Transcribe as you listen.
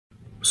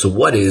So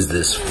what is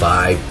this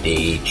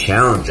 5-day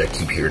challenge I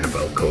keep hearing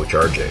about, Coach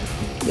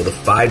RJ? Well, the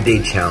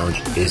 5-day challenge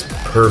is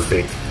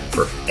perfect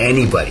for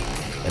anybody.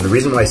 And the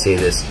reason why I say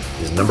this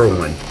is, number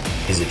one,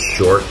 is it's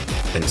short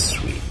and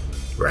sweet,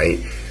 right?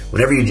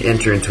 Whenever you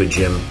enter into a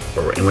gym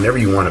and whenever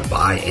you want to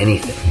buy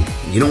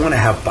anything, you don't want to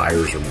have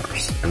buyer's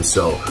remorse. And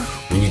so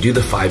when you do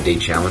the 5-day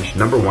challenge,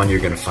 number one, you're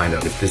going to find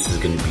out if this is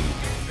going to be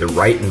the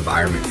right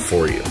environment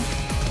for you.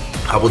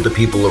 How about the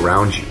people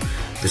around you?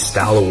 The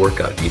style of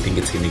workout, do you think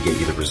it's going to get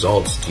you the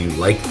results? Do you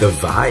like the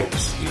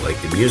vibes? Do you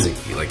like the music?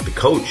 Do you like the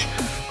coach?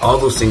 All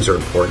those things are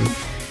important,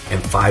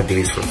 and 5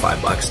 days for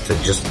 $5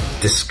 to just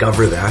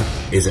discover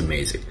that is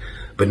amazing.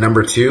 But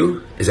number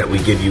two is that we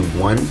give you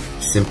one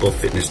simple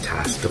fitness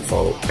task to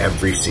follow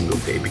every single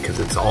day, because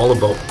it's all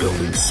about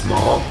building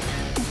small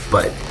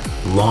but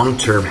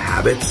long-term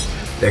habits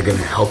that are going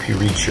to help you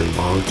reach your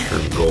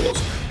long-term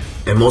goals.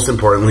 And most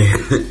importantly,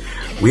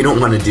 we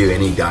don't want to do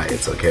any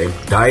diets, okay?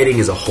 Dieting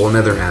is a whole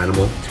nother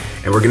animal,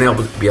 and we're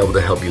gonna be able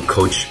to help you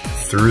coach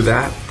through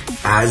that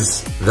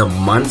as the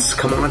months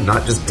come on,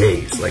 not just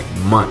days, like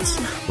months.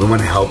 We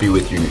want to help you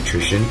with your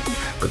nutrition,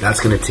 but that's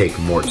gonna take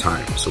more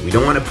time. So we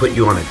don't want to put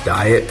you on a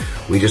diet,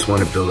 we just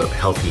want to build up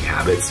healthy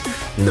habits.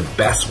 And the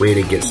best way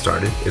to get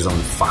started is on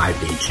the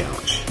 5-day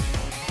challenge.